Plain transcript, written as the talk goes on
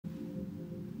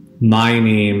My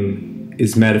name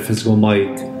is Metaphysical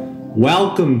Mike.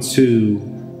 Welcome to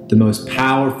the most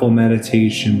powerful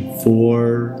meditation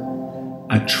for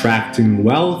attracting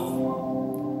wealth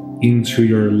into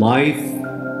your life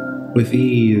with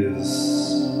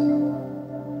ease.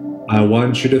 I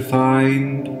want you to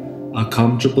find a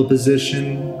comfortable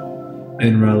position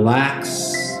and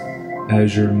relax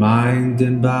as your mind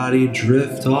and body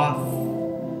drift off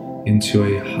into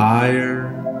a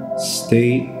higher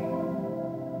state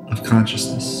of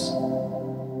consciousness.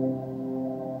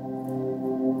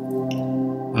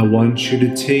 I want you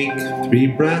to take 3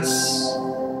 breaths.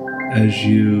 As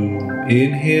you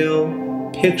inhale,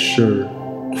 picture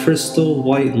crystal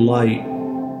white light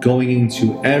going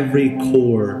into every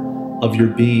core of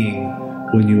your being.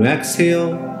 When you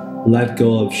exhale, let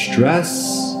go of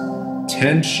stress,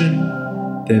 tension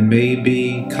that may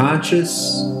be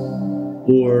conscious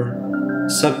or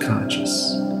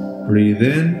subconscious. Breathe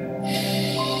in.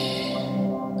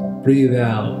 Breathe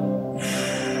out.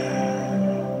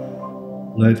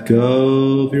 Let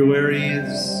go of your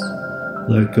worries.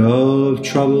 Let go of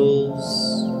troubles.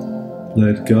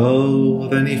 Let go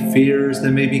of any fears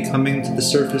that may be coming to the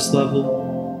surface level.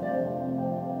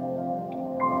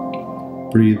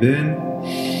 Breathe in.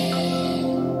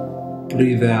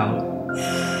 Breathe out.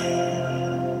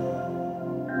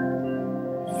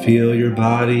 Feel your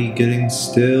body getting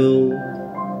still.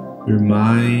 Your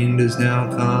mind is now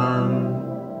calm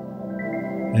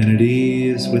and at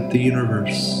ease with the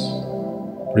universe.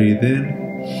 Breathe in,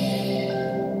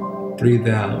 breathe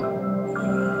out.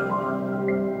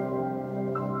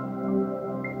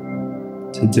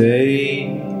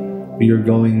 Today, we are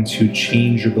going to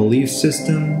change your belief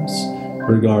systems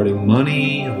regarding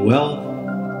money, wealth.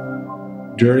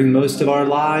 During most of our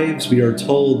lives, we are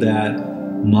told that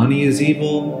money is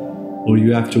evil, or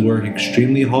you have to work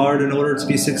extremely hard in order to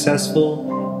be successful.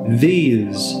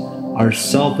 These are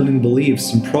self-limiting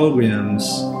beliefs and programs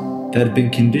that have been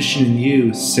conditioned in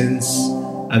you since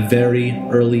a very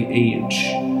early age.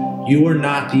 You are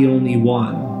not the only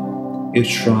one.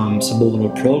 It's from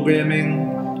subliminal programming,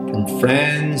 from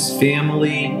friends,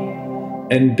 family,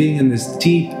 and being in this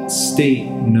deep state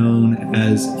known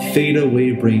as theta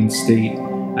wave brain state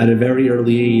at a very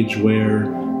early age,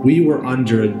 where we were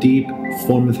under a deep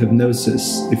form of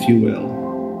hypnosis, if you will.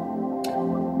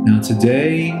 Now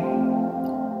today,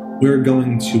 we're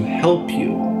going to help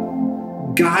you,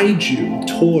 guide you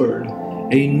toward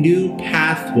a new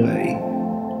pathway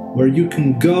where you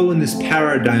can go in this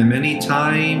paradigm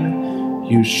anytime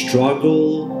you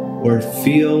struggle or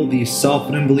feel these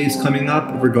self-limiting beliefs coming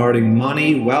up regarding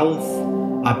money, wealth,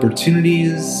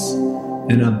 opportunities,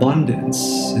 and abundance.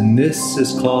 And this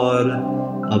is called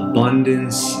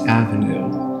Abundance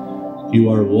Avenue. You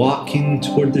are walking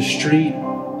toward the street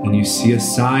and you see a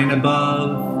sign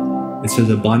above. It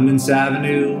says Abundance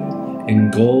Avenue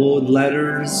in gold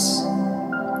letters.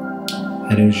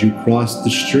 And as you cross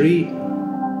the street,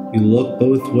 you look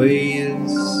both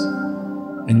ways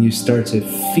and you start to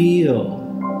feel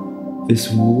this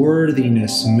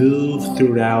worthiness move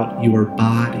throughout your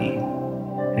body.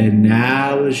 And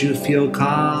now as you feel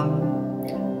calm,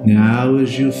 now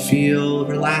as you feel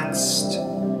relaxed,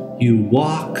 you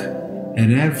walk,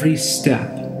 and every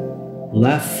step,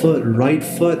 left foot, right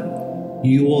foot,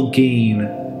 you will gain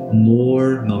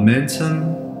more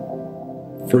momentum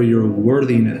for your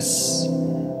worthiness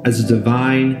as a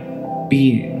divine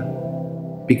being,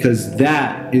 because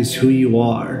that is who you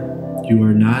are. You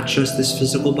are not just this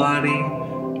physical body.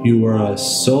 You are a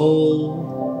soul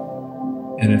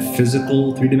in a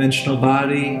physical 3-dimensional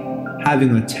body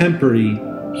having a temporary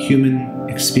human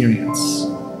experience.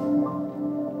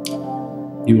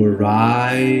 You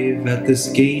arrive at this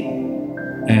gate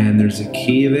and there's a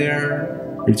key there.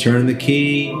 Return the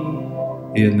key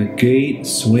and the gate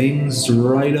swings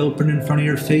right open in front of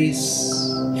your face.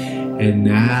 And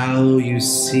now you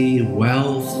see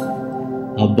wealth,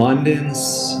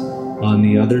 abundance. On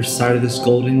the other side of this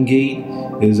golden gate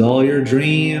is all your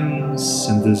dreams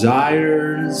and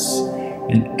desires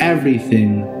and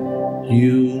everything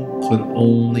you could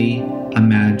only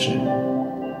imagine.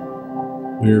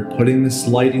 We're putting this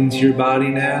light into your body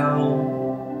now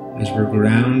as we're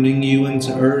grounding you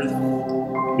into earth.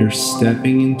 You're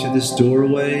stepping into this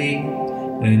doorway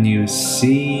and you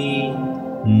see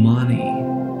money.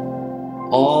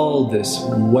 All this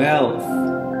wealth.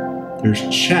 There's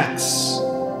checks.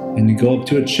 And you go up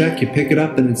to a check, you pick it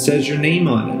up, and it says your name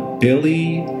on it.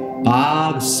 Billy,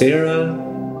 Bob, Sarah,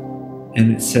 and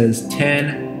it says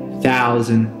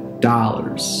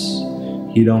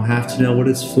 $10,000. You don't have to know what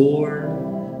it's for.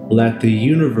 Let the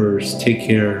universe take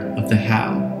care of the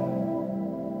how.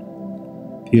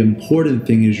 The important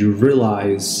thing is you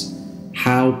realize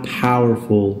how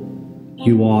powerful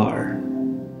you are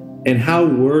and how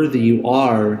worthy you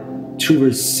are to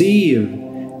receive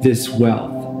this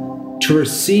wealth, to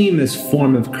receive this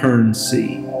form of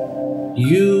currency.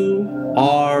 You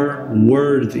are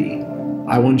worthy.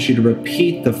 I want you to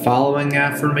repeat the following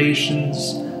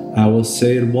affirmations. I will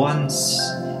say it once,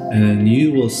 and then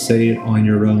you will say it on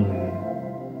your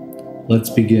own. Let's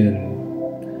begin.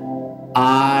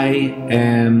 I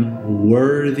am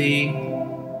worthy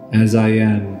as I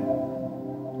am.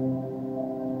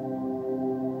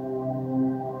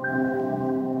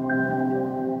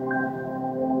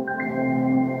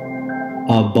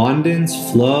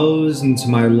 Abundance flows into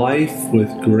my life with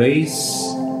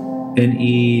grace and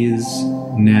ease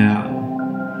now.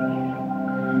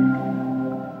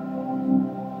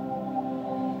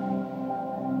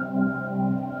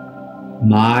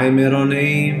 My middle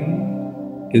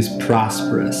name is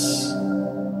Prosperous.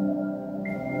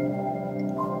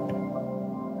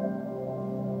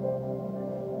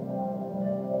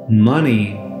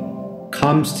 Money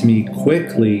comes to me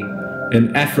quickly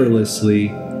and effortlessly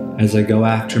as I go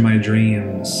after my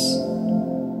dreams.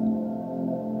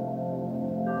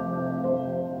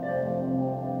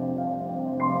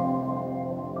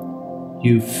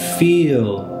 You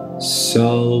feel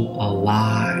so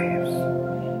alive.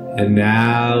 And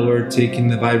now we're taking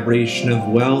the vibration of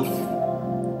wealth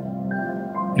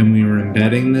and we are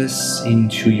embedding this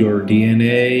into your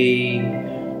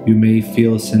DNA. You may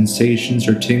feel sensations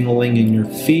or tingling in your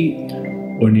feet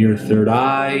or near your third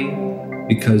eye,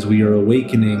 because we are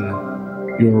awakening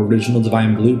your original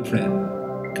divine blueprint,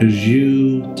 because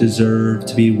you deserve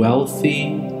to be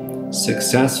wealthy,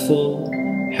 successful,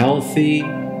 healthy,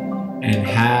 and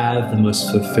have the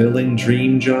most fulfilling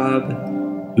dream job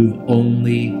you've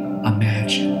only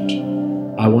imagined.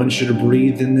 I want you to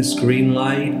breathe in this green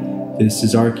light. This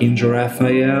is Archangel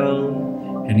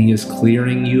Raphael, and he is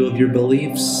clearing you of your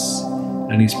beliefs,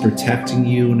 and he's protecting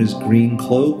you in his green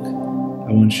cloak.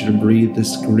 I want you to breathe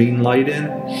this green light in.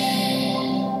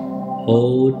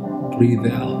 Hold, breathe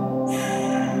out.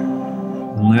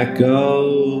 And let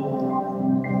go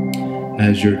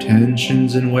as your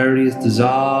tensions and worries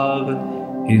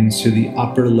dissolve into the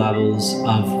upper levels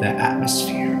of the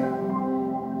atmosphere.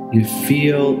 You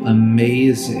feel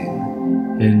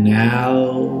amazing, and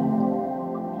now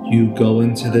you go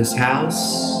into this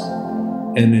house,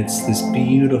 and it's this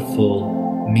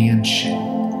beautiful mansion.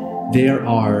 There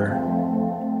are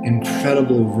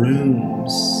incredible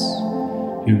rooms.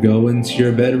 You go into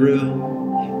your bedroom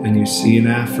and you see an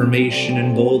affirmation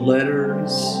in bold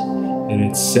letters, and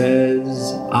it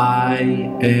says, I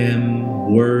am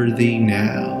worthy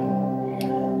now.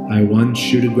 I want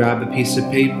you to grab a piece of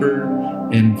paper,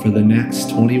 and for the next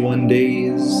 21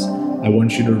 days, I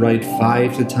want you to write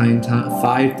 5 to 10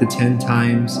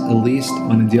 times, at least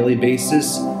on a daily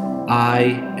basis, I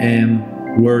am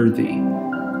worthy.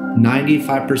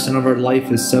 95% of our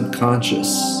life is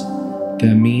subconscious.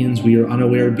 That means we are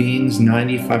unaware beings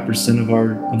 95%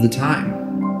 of the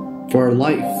time for our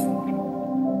life.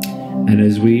 And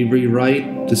as we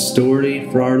rewrite the story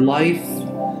for our life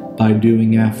by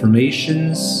doing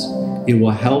affirmations, it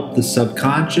will help the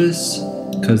subconscious,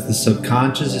 because the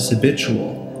subconscious is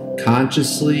habitual.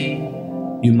 Consciously,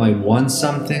 you might want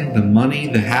something, the money,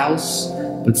 the house,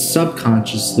 but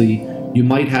subconsciously, you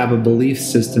might have a belief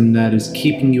system that is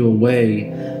keeping you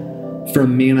away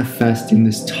from manifesting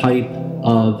this type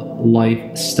of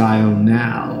lifestyle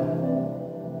now.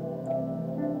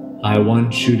 I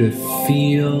want you to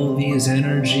feel these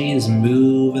energies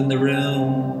move in the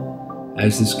room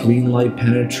as this green light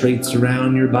penetrates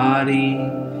around your body.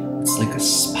 It's like a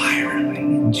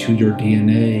spiraling into your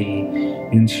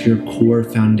DNA, into your core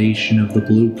foundation of the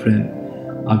blueprint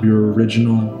of your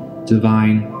original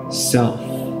divine self.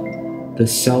 The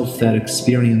self that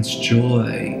experienced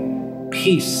joy,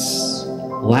 peace,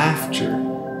 laughter.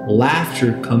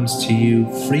 Laughter comes to you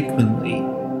frequently.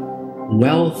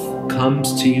 Wealth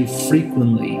comes to you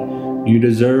frequently. You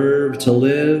deserve to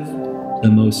live the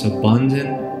most abundant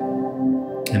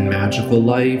and magical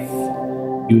life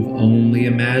you've only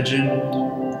imagined.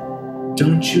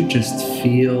 Don't you just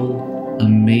feel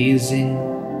amazing?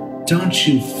 Don't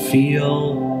you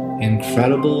feel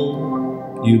incredible?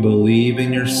 You believe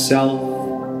in yourself,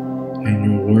 and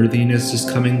your worthiness is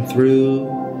coming through.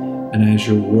 And as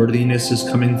your worthiness is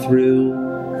coming through,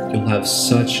 you'll have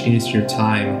such easier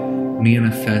time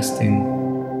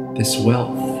manifesting this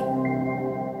wealth,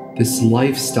 this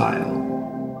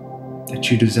lifestyle that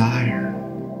you desire.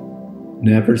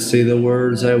 Never say the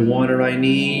words, I want or I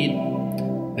need.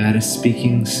 That is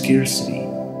speaking scarcity.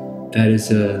 That is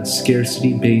a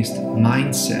scarcity-based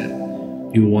mindset.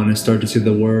 You want to start to say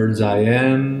the words, I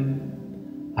am,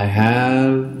 I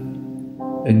have,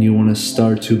 and you want to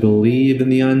start to believe in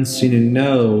the unseen and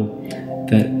know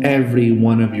that every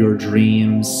one of your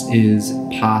dreams is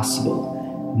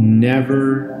possible.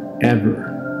 Never,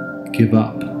 ever give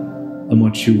up on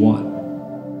what you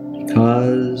want,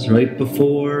 because right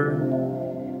before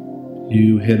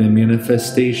you hit a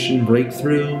manifestation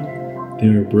breakthrough,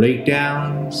 there are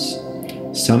breakdowns.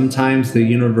 Sometimes the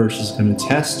universe is going to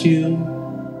test you,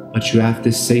 but you have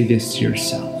to say this to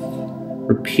yourself.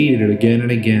 Repeat it again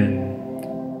and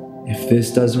again. If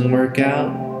this doesn't work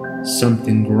out,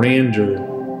 something grander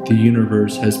the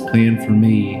universe has planned for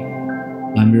me.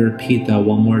 Let me repeat that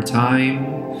one more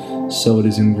time so it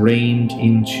is ingrained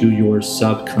into your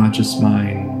subconscious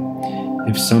mind.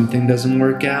 If something doesn't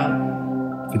work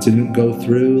out, if it didn't go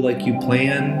through like you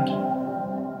planned,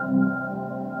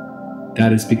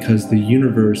 that is because the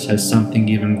universe has something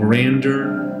even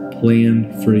grander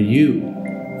planned for you,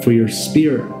 for your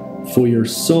spirit, for your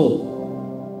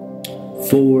soul,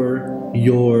 for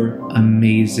your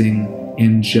amazing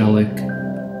angelic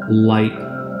light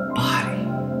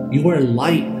body. You are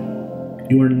light.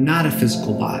 You are not a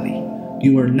physical body.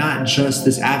 You are not just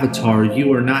this avatar.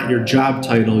 You are not your job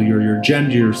title, your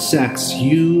gender, your sex.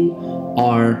 You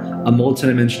are a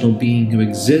multidimensional being who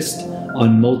exists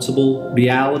on multiple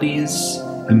realities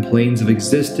and planes of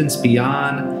existence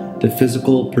beyond the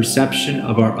physical perception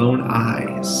of our own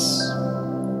eyes.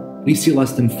 We see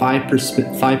less than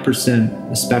 5%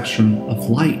 the spectrum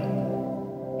of light,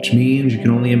 which means you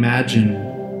can only imagine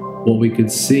what we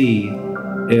could see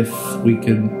if we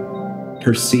could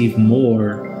perceive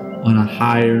more on a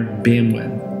higher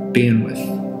bandwidth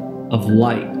of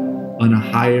light, on a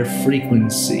higher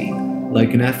frequency,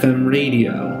 like an FM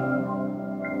radio.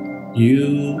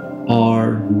 You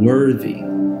are worthy.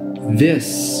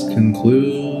 This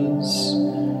concludes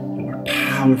your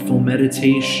powerful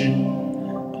meditation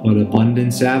on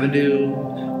Abundance Avenue.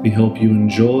 We hope you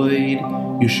enjoyed.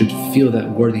 You should feel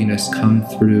that worthiness come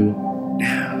through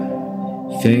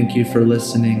now. Thank you for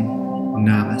listening.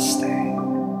 Namaste.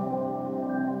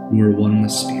 You are one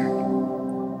with Spirit.